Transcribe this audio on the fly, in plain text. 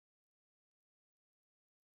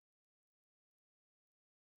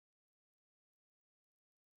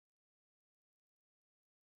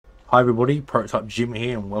Hi everybody, Prototype Jim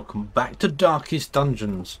here and welcome back to Darkest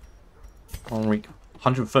Dungeons on week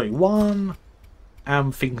 131,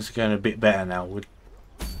 and things are going a bit better now. We're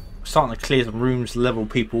starting to clear some rooms, level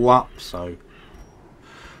people up, so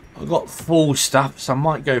I've got full stuff, so I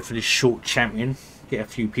might go for this short champion, get a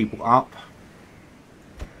few people up.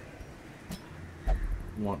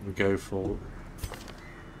 What we go for?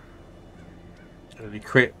 Early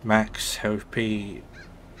crit, max, health P.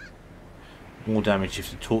 More damage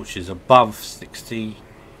if the torch is above 60.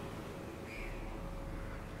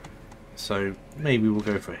 So maybe we'll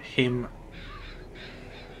go for him.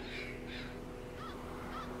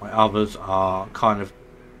 My others are kind of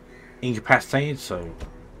incapacitated, so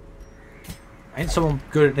ain't someone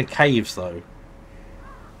good at the caves though.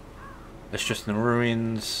 That's just in the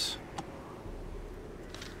ruins.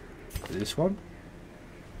 This one.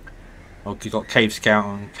 Oh, you got cave scout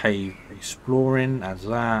and cave exploring as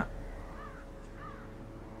that.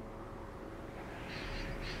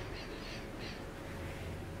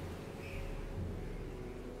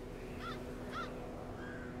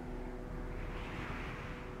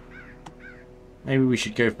 Maybe we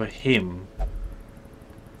should go for him.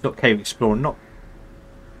 Got cave exploring, not.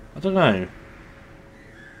 I don't know.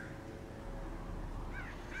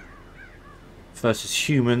 Versus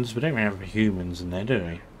humans, we don't really have humans in there, do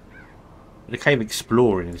we? But the cave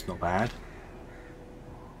exploring is not bad.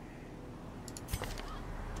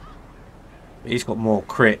 He's got more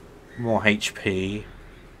crit, more HP,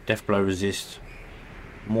 death blow resist,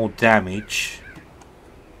 more damage.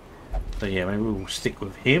 So yeah, maybe we'll stick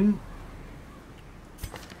with him.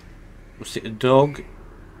 We'll stick the dog.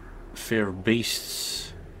 Fear of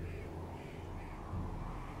beasts.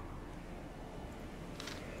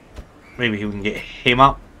 Maybe we can get him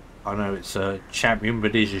up. I know it's a champion,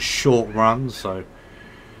 but it is a short run, so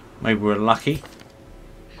maybe we're lucky.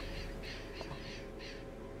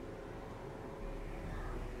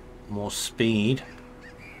 More speed.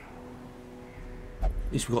 At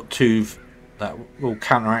least we've got two that will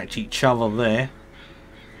counteract each other there.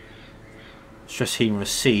 Stress healing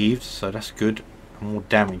received, so that's good. More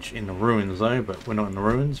damage in the ruins though, but we're not in the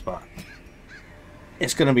ruins, but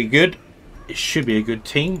it's going to be good. It should be a good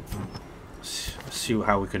team. Let's see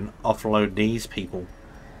how we can offload these people.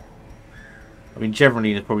 I mean,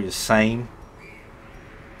 generally they're probably the same.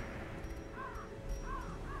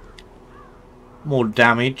 More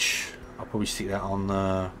damage. I'll probably stick that on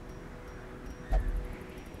the...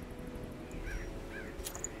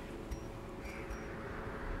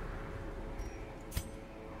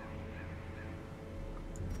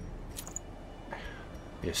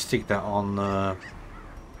 Yeah, stick that on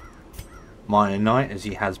Minor Knight as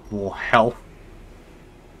he has more health.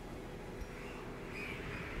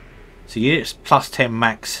 So he gets plus 10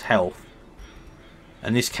 max health,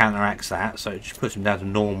 and this counteracts that, so it just puts him down to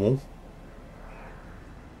normal.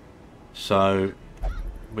 So,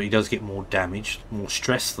 but he does get more damage, more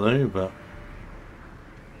stress though, but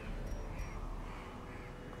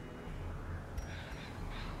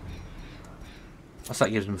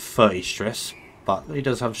that gives him 30 stress. But he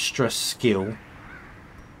does have stress skill,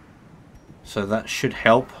 so that should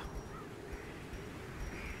help.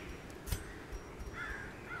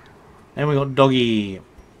 Then we got doggy.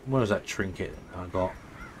 Where was that trinket I got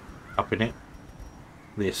up in it?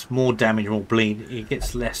 This more damage, more bleed. It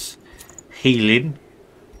gets less healing,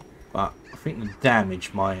 but I think the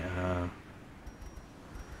damage might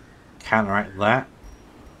counteract that.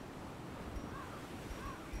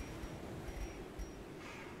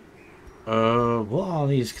 What are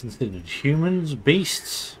these considered? Humans?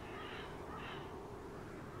 Beasts?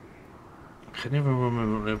 I can never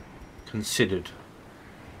remember what they're considered.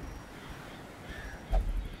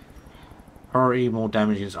 Priority, more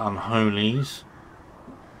damage against unholies.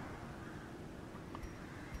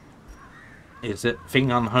 Is it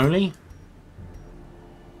thing unholy?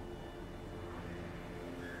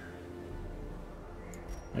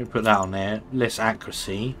 Let me put that on there. Less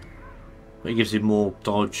accuracy. But it gives him more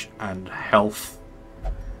dodge and health,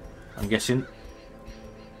 I'm guessing.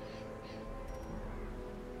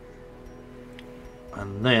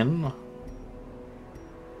 And then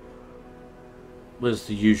where's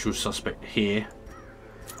the usual suspect here?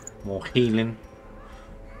 More healing.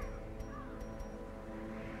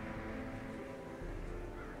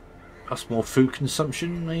 Plus more food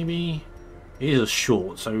consumption, maybe? It is a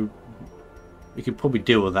short, so we could probably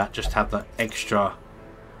deal with that, just have that extra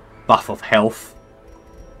buff of health.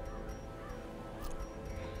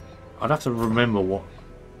 I'd have to remember what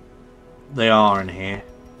they are in here,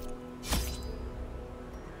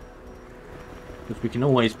 because we can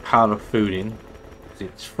always powder food in, because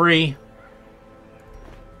it's free.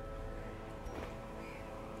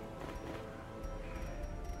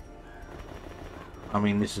 I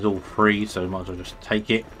mean, this is all free, so might as well just take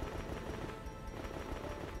it.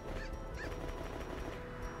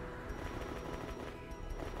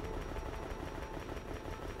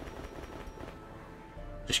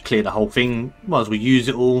 Just clear the whole thing. Might as well use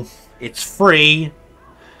it all. It's free.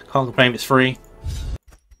 Can't complain if it's free.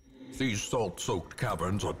 These salt-soaked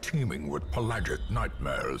caverns are teeming with pelagic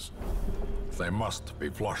nightmares. They must be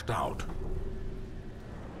flushed out.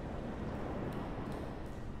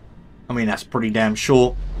 I mean, that's pretty damn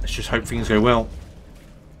short. Let's just hope things go well.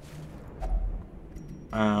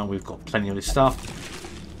 We've got plenty of this stuff.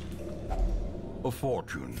 A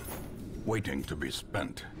fortune, waiting to be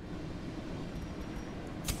spent.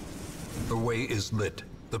 The way is lit.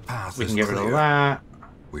 The path We is can get rid clear. of that.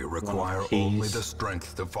 We require keys. only the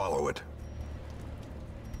strength to follow it.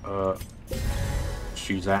 Let's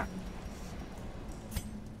use that.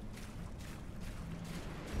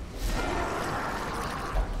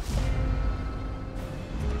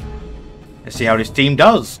 Let's see how this team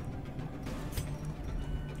does.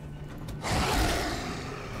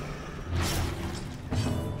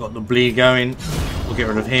 Got the bleed going. We'll get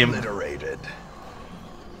rid of him. Obliterated.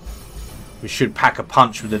 We should pack a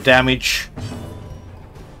punch with the damage.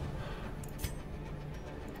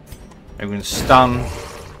 Everyone's stun.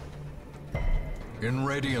 In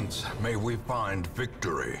Radiance, may we find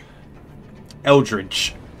victory.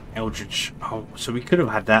 Eldridge. Eldridge. Oh, so we could have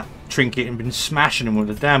had that trinket and been smashing him with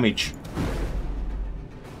the damage.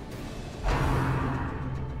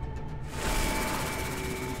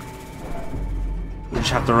 We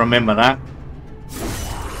just have to remember that.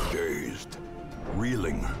 Dazed,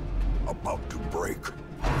 reeling, about to break.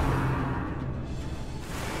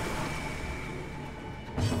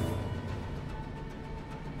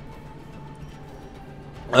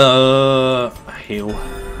 Heal.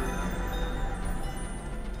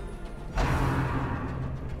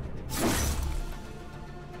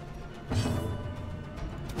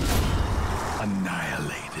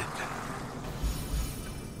 Annihilated.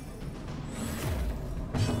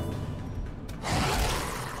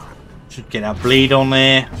 Should get our bleed on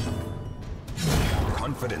there.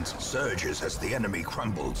 Confidence surges as the enemy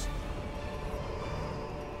crumbles.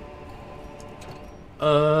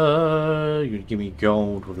 You give me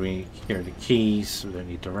gold. What do we need? Here are the keys. We don't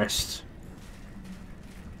need the rest.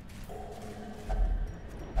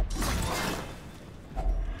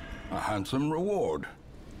 A handsome reward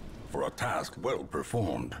for a task well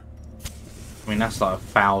performed. I mean, that's like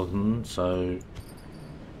 1,000, so...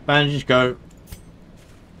 Bandages, go.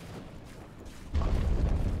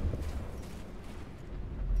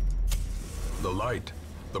 The light,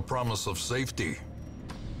 the promise of safety.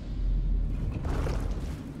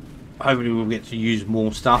 Hopefully we'll get to use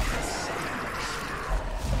more stuff.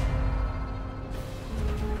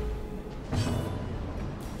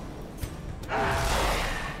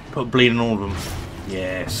 Put bleed on all of them.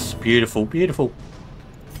 Yes, beautiful, beautiful.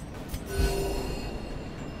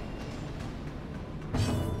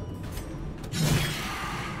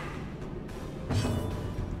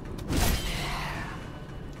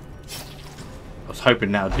 I was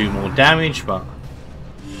hoping that would do more damage, but...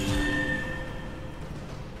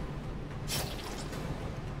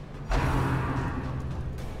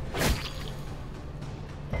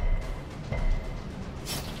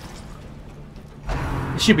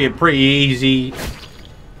 It should be a pretty easy,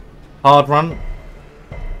 hard run.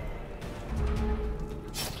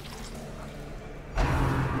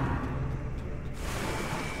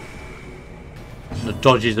 The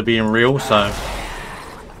dodges are being real, so...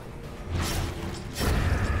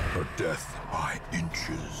 Her death by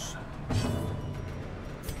inches.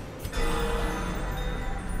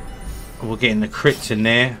 We're getting the crits in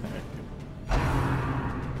there.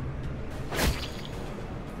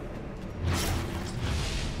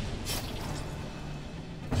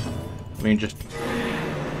 I mean, just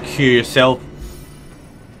cue yourself.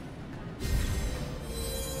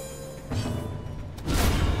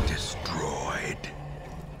 Destroyed.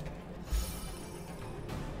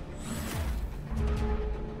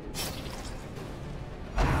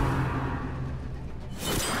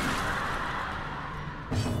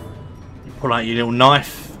 You pull out your little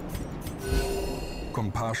knife.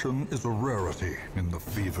 Compassion is a rarity in the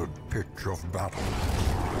fevered pitch of battle.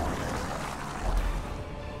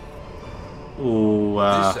 Ooh,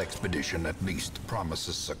 This expedition at least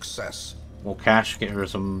promises success. more cash. Get rid of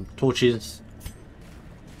some torches.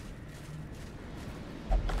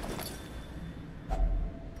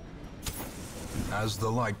 As the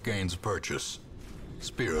light gains purchase,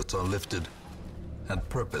 spirits are lifted, and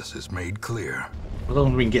purpose is made clear. As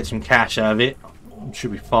long as we can get some cash out of it, it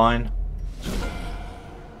should be fine.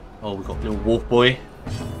 Oh, we've got little wolf boy.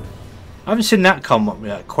 I haven't seen that come up with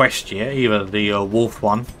that quest yet, either the wolf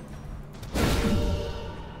one.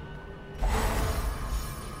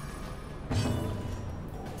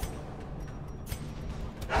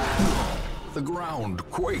 The ground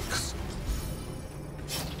quakes.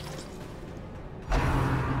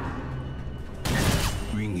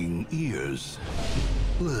 Ringing ears,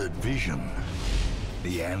 blurred vision.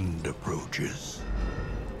 The end approaches.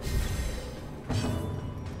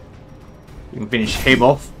 You can finish him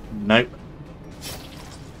off. Nope.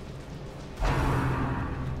 I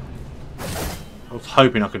was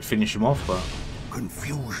hoping I could finish him off, but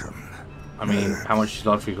Confusion. I mean, how much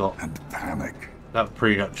life we got? And panic. That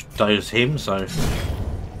pretty much does him, so.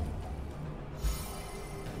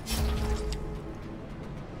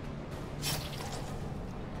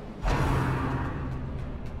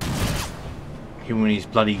 Him with his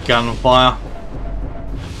bloody gunfire.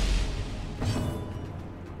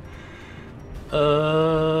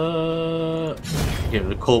 Get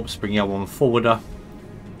the corpse, bring the other one forwarder.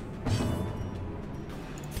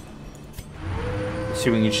 See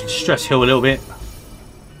if we can stress heal a little bit.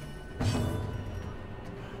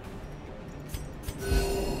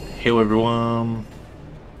 Heal everyone.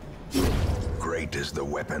 Great is the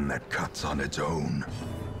weapon that cuts on its own.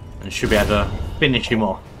 And should be able to finish him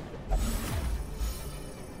off.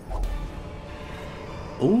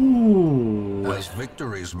 Ooh. As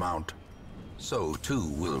victories mount, so too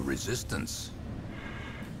will resistance.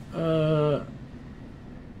 I'm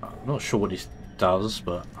not sure what this does,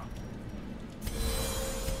 but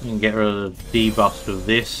you can get rid of the debuff with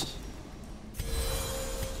this.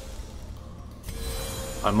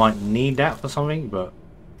 I might need that for something, but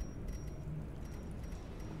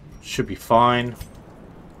should be fine.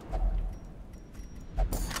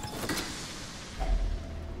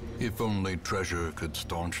 If only treasure could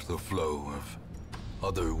staunch the flow of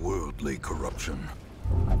otherworldly corruption.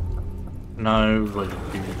 No, but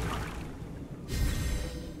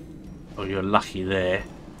oh, you're lucky there.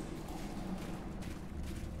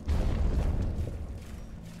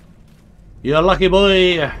 You're a lucky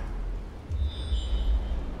boy.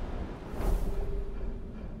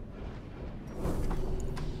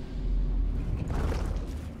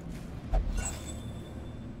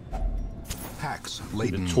 Packs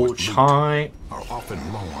laden The torch with loot high. are often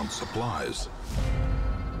low on supplies.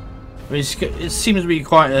 I mean, it seems to be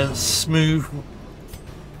quite a smooth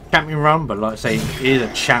champion run, but like I say, it is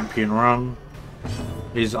a champion run.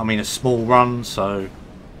 It is, I mean, a small run, so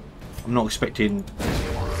I'm not expecting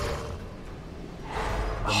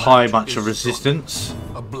high much of resistance.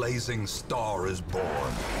 A blazing star is born.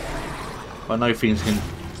 I know things can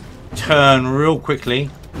turn real quickly.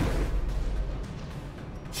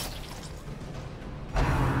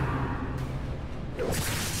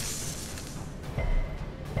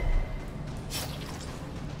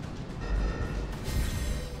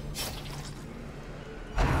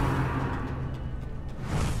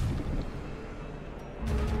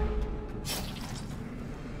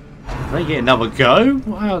 They get another go?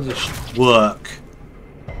 How does this work?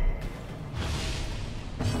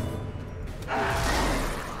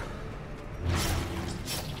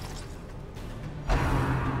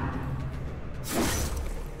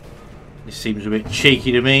 This seems a bit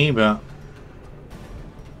cheeky to me, but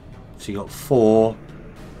so you got 4,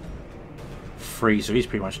 3, so he's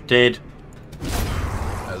pretty much dead.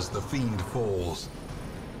 As the fiend falls,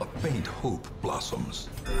 a faint hope blossoms.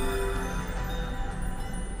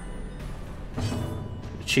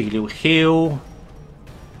 Cheeky little heal.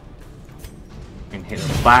 And hit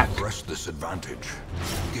the back. Press this advantage.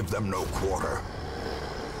 Give them no quarter.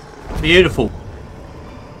 Beautiful.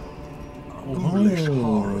 Ghoulish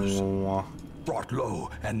horrors. Brought low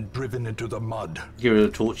and driven into the mud. Get rid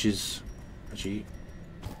of the torches. Actually,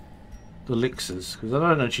 the elixirs, because I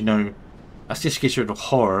don't actually know. That's just gets rid of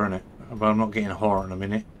horror, isn't it? But I'm not getting horror in a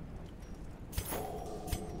minute.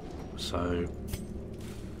 So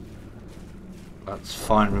that's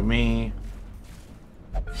fine with me.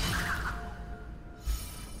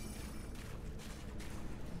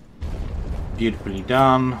 Beautifully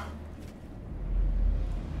done.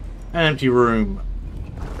 An empty room.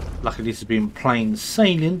 Luckily this has been plain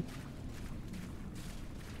sailing.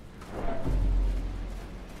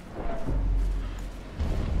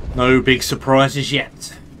 No big surprises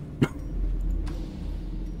yet.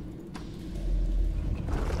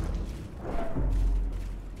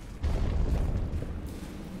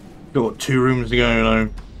 Got 2 rooms to go though.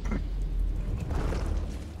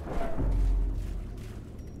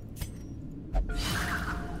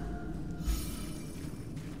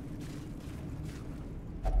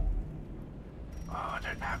 Oh, I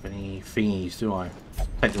don't have any thingies, do I?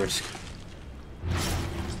 Take the risk.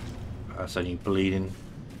 That's only bleeding.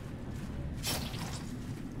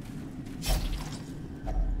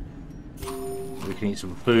 We can eat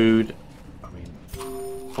some food. I mean,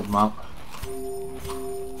 put them up.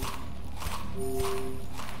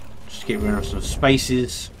 Just get rid of some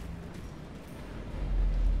spaces.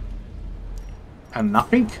 And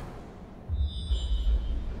nothing.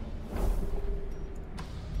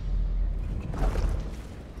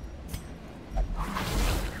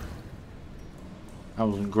 That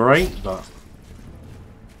wasn't great, but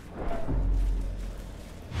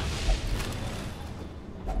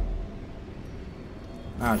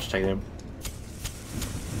I'll just take them.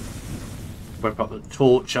 Whip up the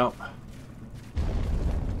torch up.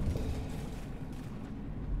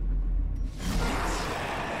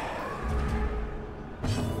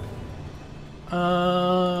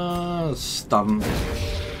 Stun.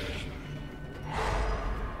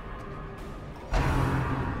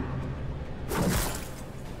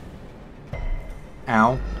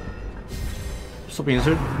 Ow. Stop being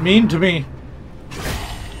so mean to me.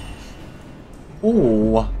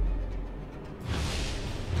 Oh.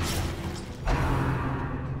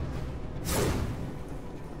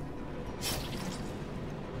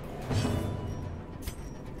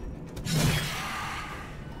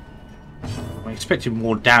 I'm expecting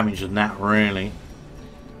more damage than that, really.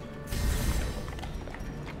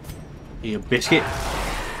 Eat a biscuit.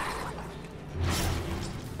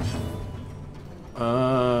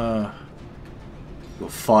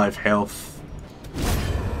 Got 5 health.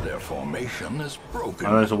 Their formation is broken.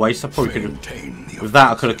 Oh, there's a waste. I probably could have. With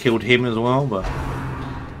that, I could have killed him as well, but.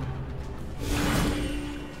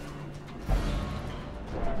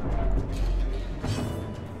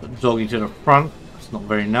 Put doggy to the front. That's not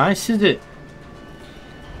very nice, is it?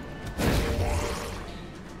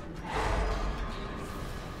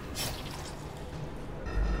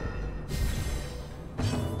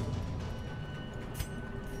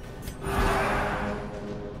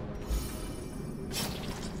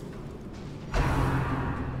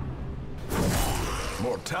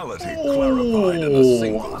 Mortality clarified in a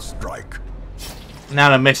single strike. Now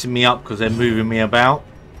they're messing me up because they're moving me about.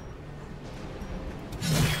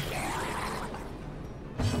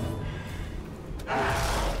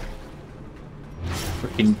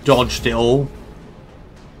 Freaking dodged it all.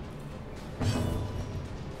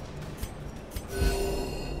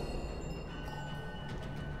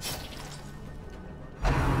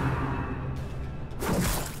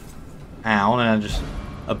 Ow, and I just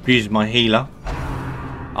abused my healer.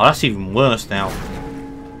 Oh, that's even worse now.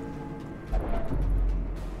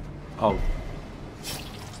 Oh.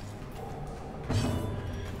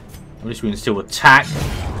 At least we can still attack.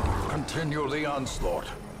 Continue the onslaught.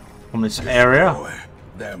 From this area. Destroy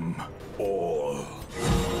them all.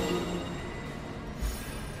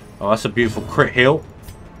 Oh, that's a beautiful crit heal.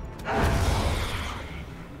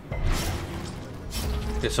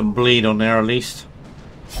 Get some bleed on there at least.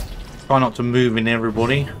 Try not to move in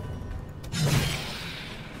everybody.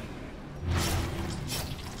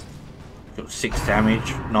 Got 6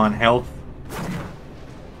 damage, 9 health.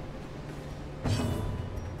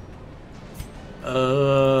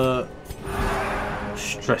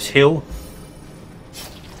 Stress heal.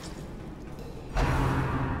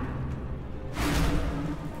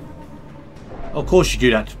 Of course you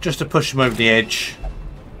do that, just to push them over the edge.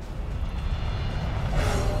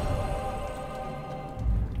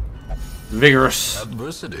 Vigorous.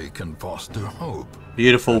 Adversity can foster hope.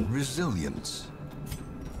 Beautiful. And resilience.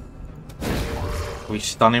 We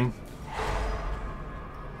stun him.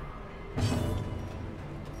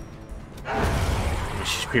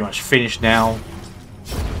 She's pretty much finished now.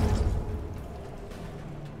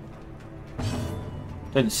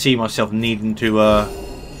 Don't see myself needing to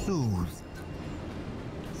Soothed.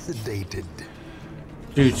 Sedated.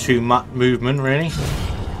 do too much movement, really.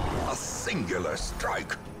 A singular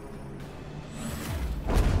strike.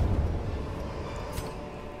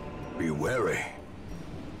 Be wary.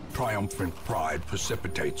 Triumphant pride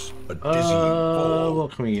precipitates a dizzying fall.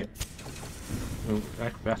 What can we get? Oh,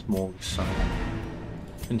 that's more exciting.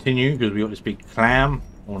 Continue, because we got this big clam.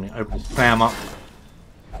 I want to open this clam up.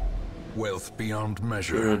 Wealth beyond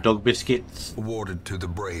measure. Dog biscuits. Awarded to the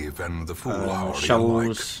brave and the foolhardy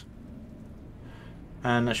Shovels.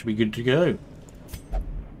 And that should be good to go.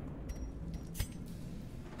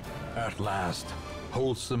 At last,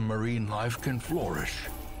 wholesome marine life can flourish.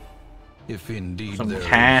 If indeed Some there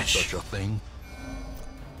cash. is such a thing.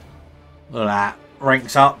 Look at that.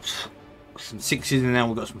 Ranks up. Some 6s and now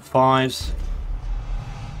we've got some 5s.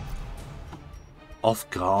 Off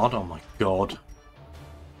guard. Oh my god.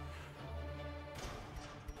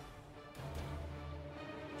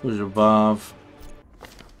 Who's above?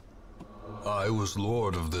 I was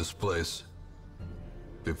lord of this place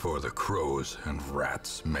before the crows and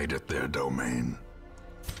rats made it their domain.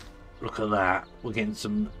 Look at that. We're getting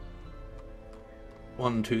some...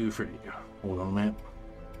 1, 2, 3. Hold on a minute.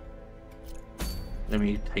 Let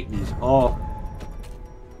me take these off.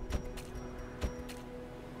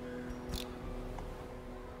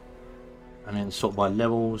 And then sort by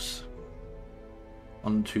levels.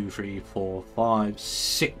 1, 2, 3, 4, 5,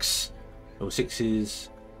 6. Level 6s.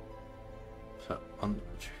 So 1,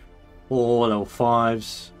 2, 4 level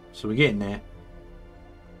 5s. So we're getting there.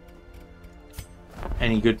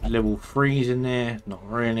 Any good level 3s in there? Not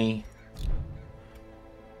really.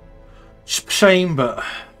 Shame, but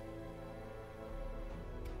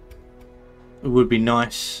it would be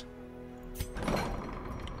nice.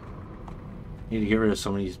 Need to get rid of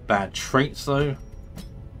some of these bad traits though.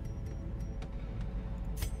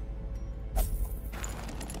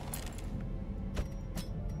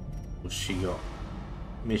 What's she got?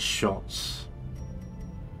 Missed shots.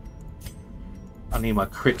 I need my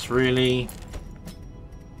crits really.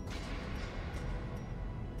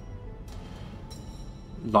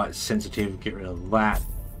 Light sensitive, get rid of that.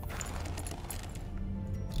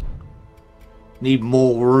 Need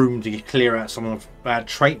more room to clear out some of the bad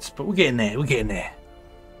traits, but we're getting there, we're getting there.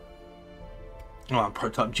 Alright,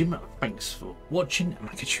 Prototype Jim, thanks for watching, and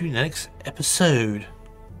I'll catch you in the next episode.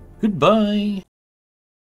 Goodbye.